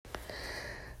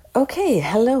Okay,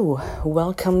 hello.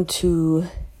 Welcome to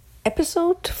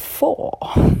episode 4.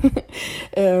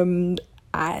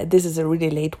 This is a really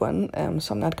late one,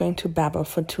 so I'm not going to babble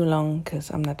for too long because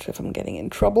I'm not sure if I'm getting in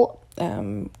trouble.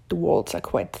 The walls are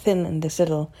quite thin in this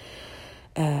little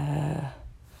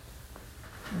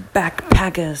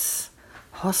backpackers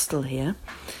hostel here.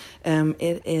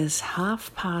 It is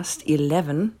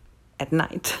 11:30 at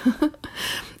night.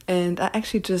 And I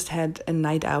actually just had a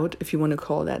night out, if you want to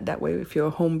call that way, if you're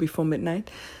home before midnight.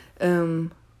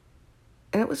 And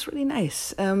it was really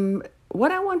nice.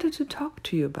 What I wanted to talk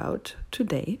to you about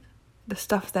today, the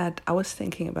stuff that I was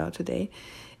thinking about today,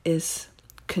 is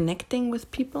connecting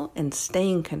with people and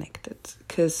staying connected.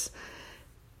 Because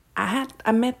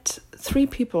I met 3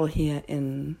 people here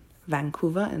in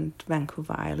Vancouver and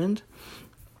Vancouver Island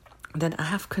that I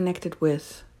have connected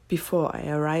with before I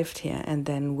arrived here, and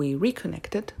then we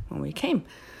reconnected when we came.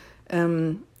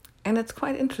 And it's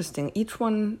quite interesting, each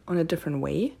one on a different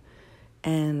way,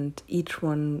 and each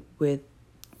one with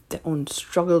their own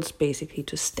struggles basically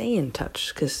to stay in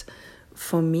touch. Because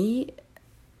for me,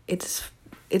 it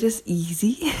is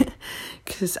easy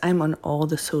because I'm on all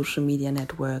the social media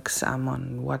networks. I'm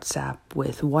on WhatsApp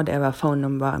with whatever phone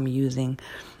number I'm using.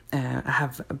 I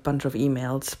have a bunch of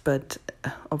emails, but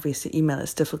obviously email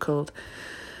is difficult.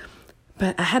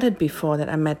 But I had it before that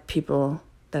I met people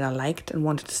that I liked and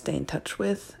wanted to stay in touch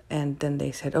with. And then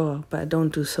they said, oh, but I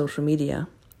don't do social media.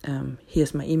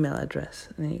 Here's my email address.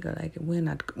 And then you go like,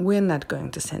 we're not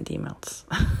going to send emails.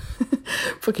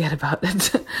 Forget about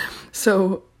it.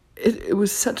 So it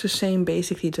was such a shame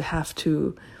basically to have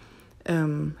to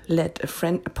let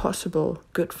a possible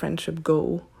good friendship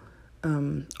go.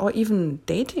 Or even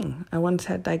dating. I once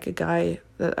had like a guy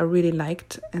that I really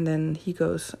liked, and then he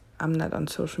goes, I'm not on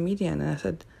social media. And I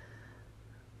said,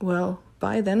 well,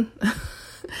 bye then.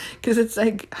 Because it's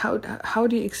like, how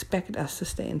do you expect us to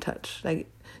stay in touch? Like,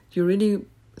 you really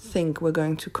think we're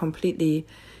going to completely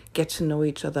get to know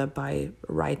each other by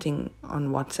writing on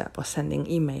WhatsApp or sending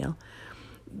email?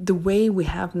 The way we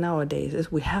have nowadays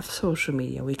is we have social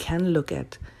media. We can look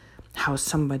at how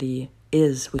somebody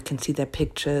is. We can see their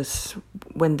pictures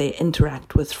when they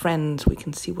interact with friends. We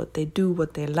can see what they do,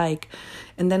 what they like.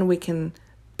 And then we can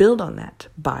build on that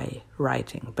by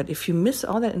writing. But if you miss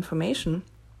all that information,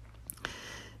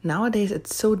 nowadays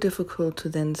it's so difficult to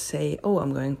then say, oh,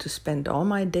 I'm going to spend all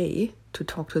my day to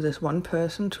talk to this one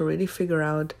person to really figure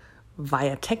out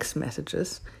via text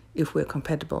messages if we're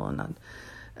compatible or not.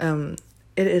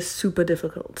 It is super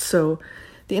difficult. So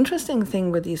the interesting thing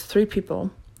with these 3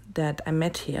 people that I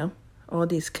met here, all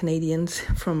these Canadians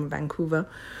from Vancouver,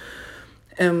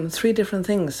 3 different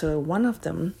things. So one of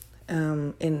them,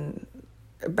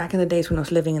 back in the days when I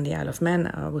was living in the Isle of Man,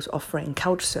 I was offering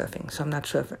couch surfing. So I'm not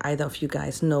sure if either of you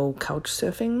guys know couch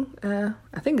surfing.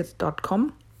 I think it's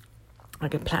 .com,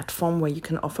 like a platform where you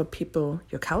can offer people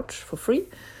your couch for free.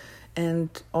 And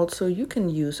also you can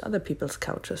use other people's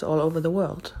couches all over the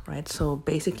world, right? So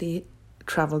basically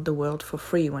travel the world for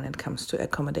free when it comes to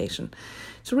accommodation.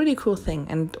 It's a really cool thing.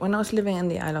 And when I was living in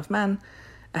the Isle of Man,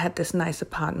 I had this nice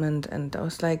apartment, and I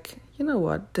was like, you know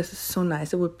what, this is so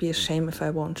nice. It would be a shame if I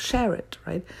won't share it,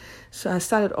 right? So I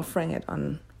started offering it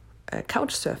on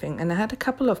couch surfing, and I had a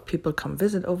couple of people come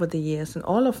visit over the years, and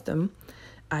all of them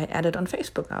I added on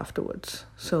Facebook afterwards.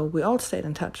 So we all stayed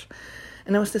in touch.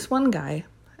 And there was this one guy,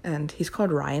 and he's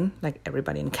called Ryan, like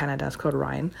everybody in Canada is called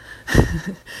Ryan.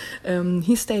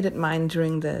 He stayed at mine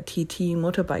during the TT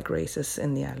motorbike races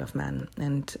in the Isle of Man.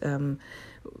 And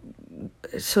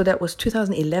so that was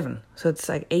 2011. So it's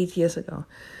like 8 years ago.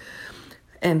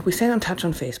 And we stayed in touch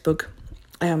on Facebook.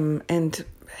 And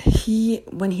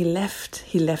when he left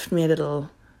me a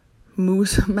little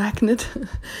moose magnet,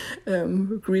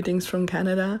 greetings from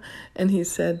Canada. And he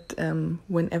said,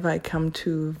 whenever I come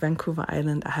to Vancouver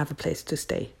Island, I have a place to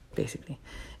stay, basically.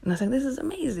 And I was like, this is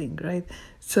amazing, right?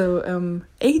 So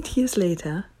 8 years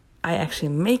later, I actually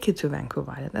make it to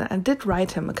Vancouver Island. And I did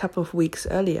write him a couple of weeks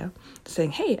earlier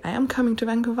saying, hey, I am coming to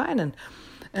Vancouver Island.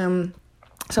 So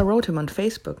I wrote him on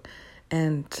Facebook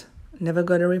and never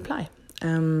got a reply.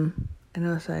 And I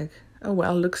was like, oh,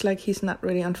 well, looks like he's not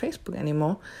really on Facebook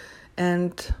anymore.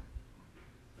 And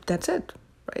that's it,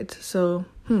 right? So,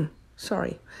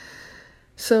 sorry.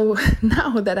 So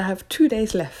now that I have 2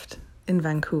 days left in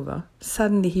Vancouver,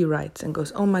 suddenly he writes and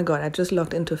goes, oh my God, I just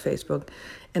logged into Facebook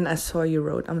and I saw you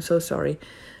wrote, I'm so sorry.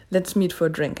 Let's meet for a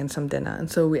drink and some dinner.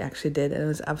 And so we actually did. And it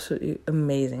was absolutely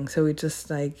amazing. So we just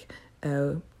like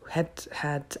had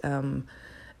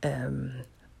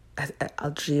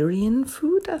Algerian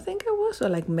food, I think it was, or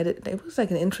like it was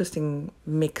like an interesting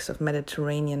mix of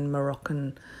Mediterranean,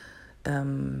 Moroccan,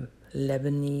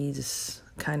 Lebanese,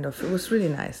 kind of. It was really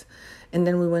nice. And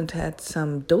then we went to had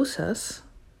some dosas.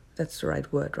 That's the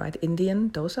right word, right? Indian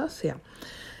dosas, yeah.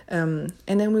 And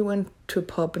then we went to a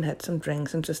pub and had some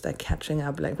drinks and just like catching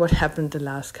up, like what happened the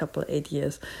last 8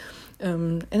 years.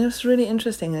 And it was really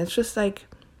interesting. It's just like,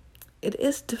 it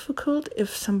is difficult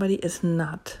if somebody is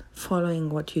not following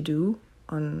what you do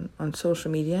on social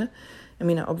media. I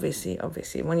mean, obviously,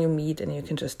 when you meet and you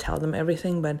can just tell them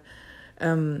everything, but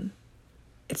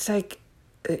it's like,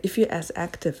 if you're as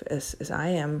active as I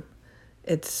am,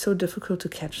 it's so difficult to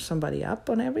catch somebody up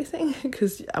on everything,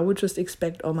 because I would just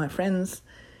expect all my friends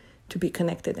to be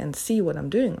connected and see what I'm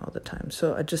doing all the time.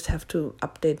 So I just have to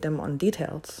update them on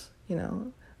details,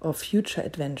 or future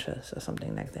adventures or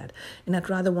something like that. And I'd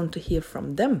rather want to hear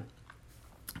from them,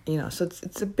 so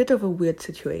it's a bit of a weird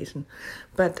situation,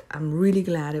 but I'm really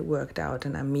glad it worked out.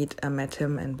 And I met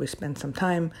him and we spent some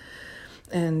time.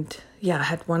 And yeah, I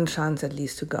had one chance at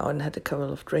least to go out and had a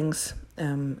couple of drinks.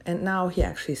 And now he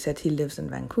actually said he lives in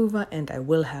Vancouver and I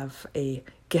will have a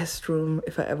guest room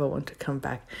if I ever want to come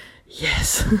back.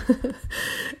 Yes.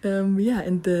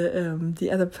 And the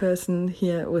other person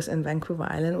here was in Vancouver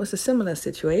Island. It was a similar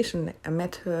situation. I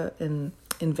met her in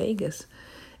Vegas,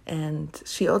 and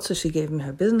she gave me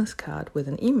her business card with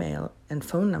an email and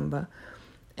phone number.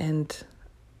 And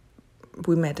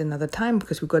we met another time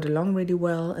because we got along really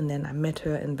well. And then I met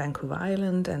her in Vancouver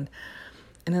Island, and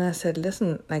then I said,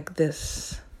 listen, like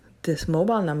this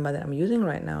mobile number that I'm using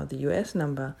right now, the US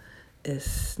number,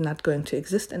 is not going to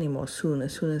exist anymore as soon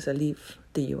as I leave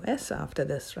the US after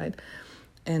this, right?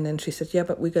 And then she said, yeah,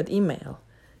 but we got email.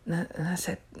 And I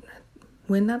said,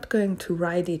 we're not going to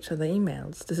write each other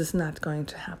emails. This is not going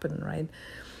to happen, right?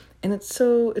 And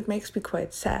it makes me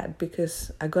quite sad,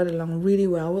 because I got along really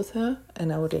well with her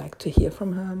and I would like to hear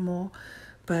from her more.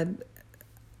 But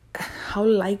how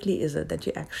likely is it that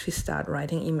you actually start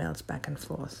writing emails back and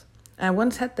forth? I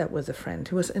once had that with a friend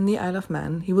who was in the Isle of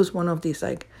Man. He was one of these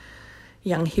like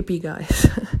young hippie guys.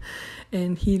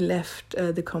 And he left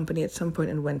the company at some point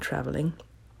and went traveling.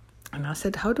 And I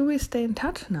said, how do we stay in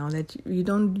touch now that you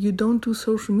don't do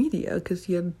social media because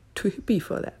you're too hippie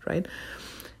for that, right?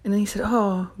 And then he said,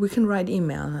 oh, we can write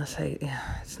email. And I said,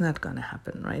 yeah, it's not going to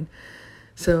happen, right?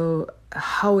 So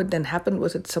how it then happened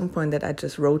was at some point that I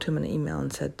just wrote him an email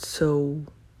and said, so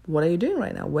what are you doing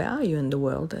right now? Where are you in the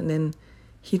world? And then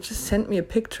he just sent me a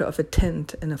picture of a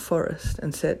tent in a forest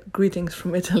and said, greetings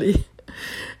from Italy.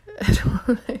 And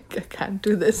I'm like, I can't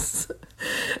do this.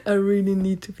 I really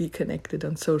need to be connected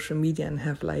on social media and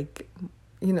have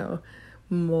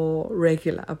more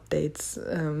regular updates.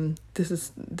 This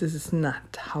is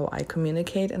not how I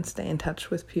communicate and stay in touch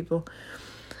with people.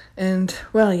 And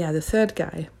the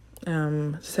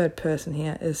third person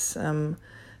here is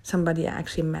somebody I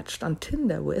actually matched on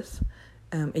Tinder with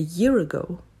a year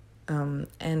ago,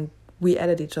 and we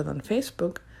added each other on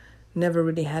Facebook. Never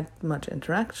really had much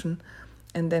interaction.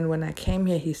 And then when I came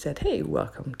here, he said, hey,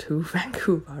 welcome to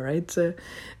Vancouver, right? So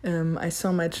I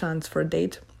saw my chance for a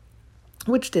date,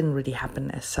 which didn't really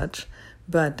happen as such,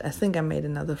 but I think I made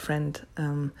another friend.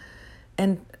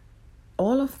 And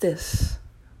all of this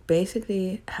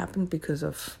basically happened because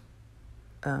of,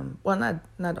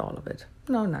 not all of it.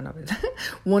 No, none of it.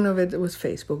 One of it was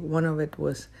Facebook, one of it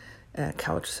was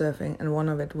couch surfing, and one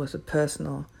of it was a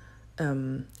personal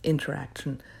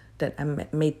interaction that I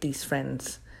made these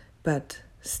friends. But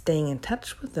staying in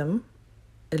touch with them,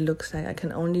 it looks like I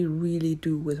can only really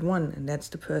do with one, and that's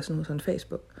the person who's on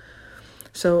Facebook.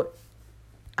 So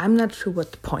I'm not sure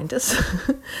what the point is,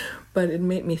 but it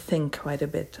made me think quite a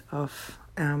bit of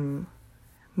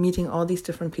meeting all these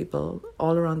different people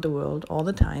all around the world all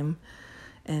the time,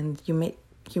 and you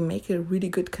make a really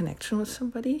good connection with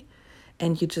somebody,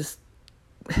 and you just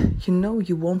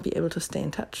you won't be able to stay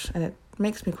in touch, and it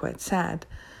makes me quite sad.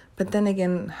 But then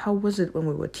again, how was it when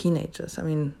we were teenagers? I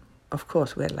mean, of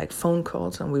course, we had like phone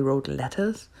calls and we wrote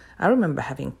letters. I remember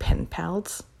having pen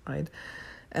pals, right?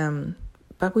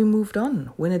 But we moved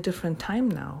on. We're in a different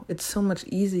time now. It's so much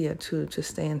easier to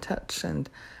stay in touch and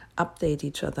update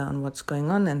each other on what's going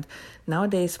on. And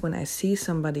nowadays, when I see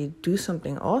somebody do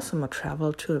something awesome or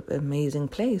travel to an amazing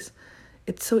place,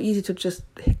 it's so easy to just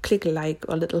click like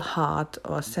or little heart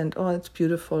or send, oh, it's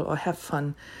beautiful, or have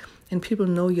fun. And people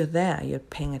know you're there, you're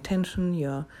paying attention,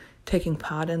 you're taking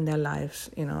part in their lives,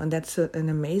 and that's an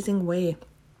amazing way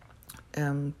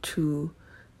to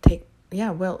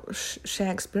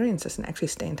share experiences and actually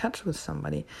stay in touch with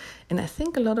somebody. And I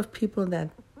think a lot of people that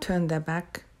turn their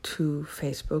back to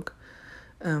Facebook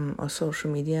or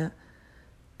social media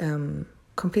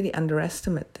completely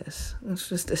underestimate this. It's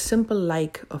just a simple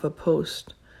like of a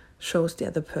post shows the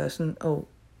other person,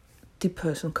 the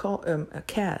person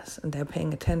cares and they're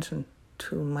paying attention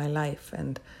to my life,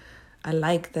 and I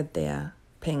like that they're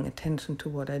paying attention to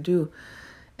what I do.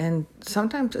 And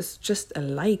sometimes it's just a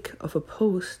like of a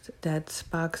post that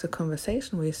sparks a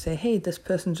conversation where you say, hey, this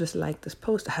person just liked this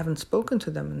post. I haven't spoken to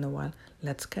them in a while.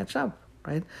 Let's catch up,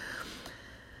 right?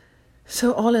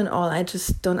 So all in all, I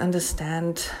just don't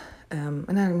understand,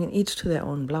 and I mean, each to their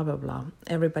own, blah, blah, blah.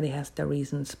 Everybody has their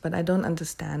reasons, but I don't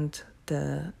understand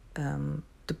the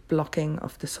blocking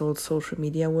of this whole social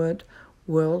media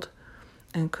world,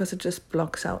 and because it just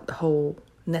blocks out the whole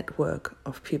network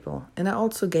of people. And I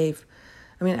also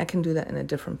I can do that in a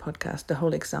different podcast, the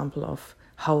whole example of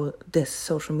how this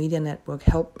social media network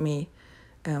helped me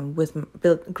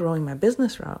with growing my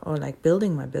business or like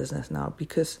building my business now,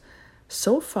 because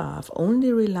so far I've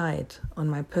only relied on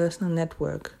my personal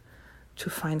network to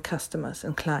find customers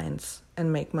and clients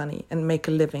and make money and make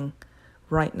a living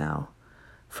right now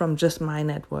from just my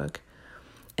network.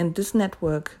 And this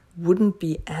network wouldn't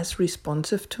be as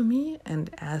responsive to me and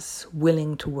as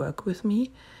willing to work with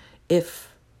me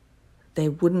if they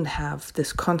wouldn't have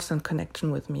this constant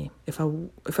connection with me. If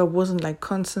I wasn't like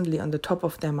constantly on the top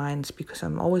of their minds, because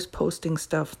I'm always posting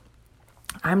stuff,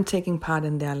 I'm taking part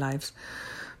in their lives.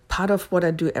 Part of what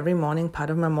I do every morning, part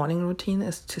of my morning routine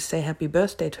is to say happy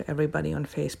birthday to everybody on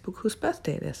Facebook whose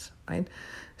birthday it is, right?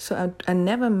 So I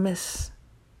never miss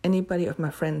anybody of my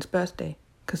friend's birthday,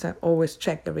 because I always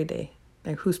check every day,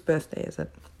 like whose birthday is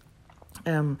it?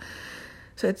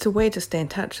 So it's a way to stay in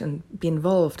touch and be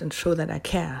involved and show that I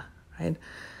care, right?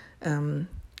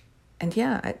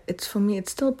 It's for me,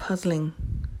 it's still puzzling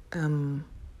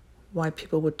why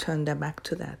people would turn their back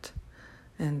to that.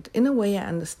 And in a way, I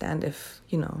understand if,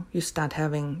 you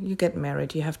get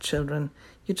married, you have children,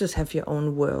 you just have your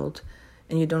own world,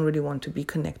 and you don't really want to be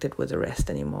connected with the rest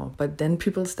anymore. But then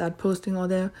people start posting all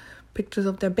their pictures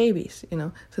of their babies,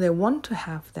 so they want to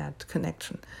have that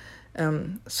connection.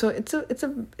 So it's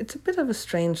a bit of a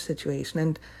strange situation.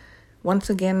 And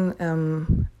once again,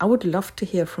 I would love to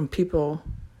hear from people,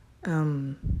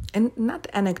 and not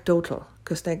anecdotal,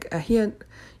 because like I hear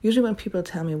usually when people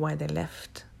tell me why they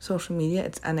left social media,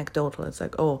 it's anecdotal. It's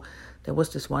like, oh, there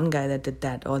was this one guy that did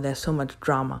that, or there's so much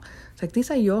drama. It's like, these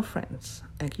are your friends.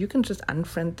 Like, you can just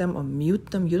unfriend them or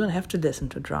mute them. You don't have to listen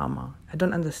to drama. I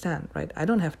don't understand, right? I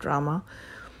don't have drama.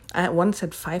 I once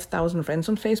had 5,000 friends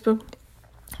on Facebook,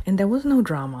 and there was no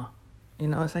drama.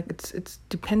 It's like, it's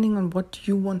depending on what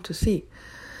you want to see.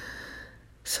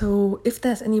 So if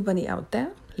there's anybody out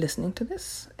there listening to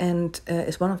this and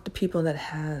is one of the people that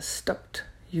has stopped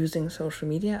using social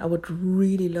media, I would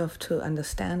really love to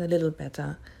understand a little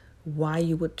better why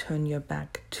you would turn your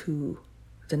back to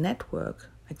the network,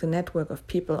 like the network of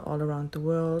people all around the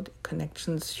world,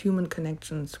 connections, human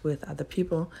connections with other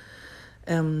people,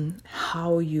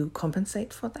 how you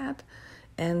compensate for that,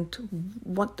 and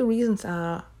what the reasons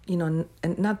are, and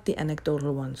not the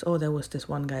anecdotal ones. Oh, there was this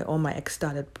one guy, or my ex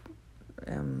started,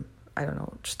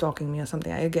 stalking me or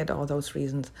something. I get all those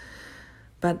reasons.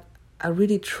 But I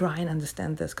really try and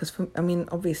understand this, because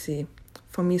obviously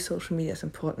for me social media is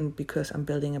important because I'm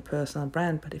building a personal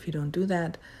brand. But if you don't do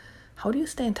that, how do you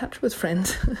stay in touch with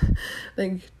friends?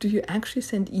 Like, do you actually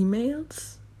send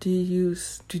emails? Do you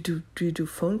do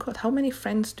phone calls? How many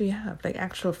friends do you have, like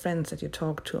actual friends that you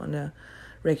talk to on a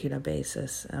regular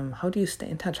basis? How do you stay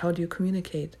in touch? How do you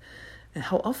communicate? And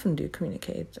how often do you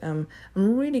communicate? I'm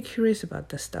really curious about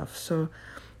this stuff. So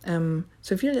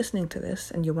if you're listening to this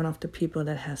and you're one of the people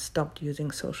that has stopped using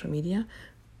social media,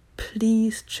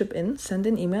 please chip in, send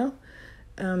an email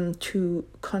to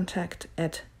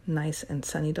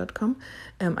contact@niceandsunny.com.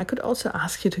 I could also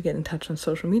ask you to get in touch on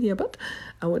social media, but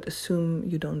I would assume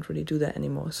you don't really do that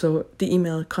anymore. So the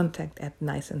email,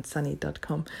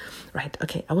 contact@niceandsunny.com. Right,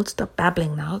 okay, I will stop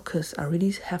babbling now, because I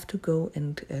really have to go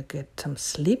and get some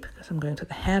sleep, because I'm going to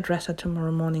the hairdresser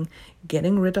tomorrow morning,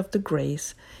 getting rid of the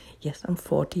grays. Yes, I'm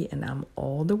 40 and I'm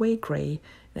all the way gray.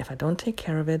 And if I don't take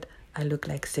care of it, I look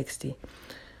like 60.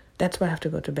 That's why I have to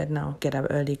go to bed now, get up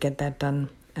early, get that done.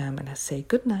 And I say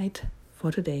good night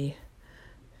for today.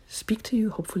 Speak to you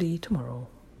hopefully tomorrow.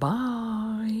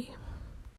 Bye.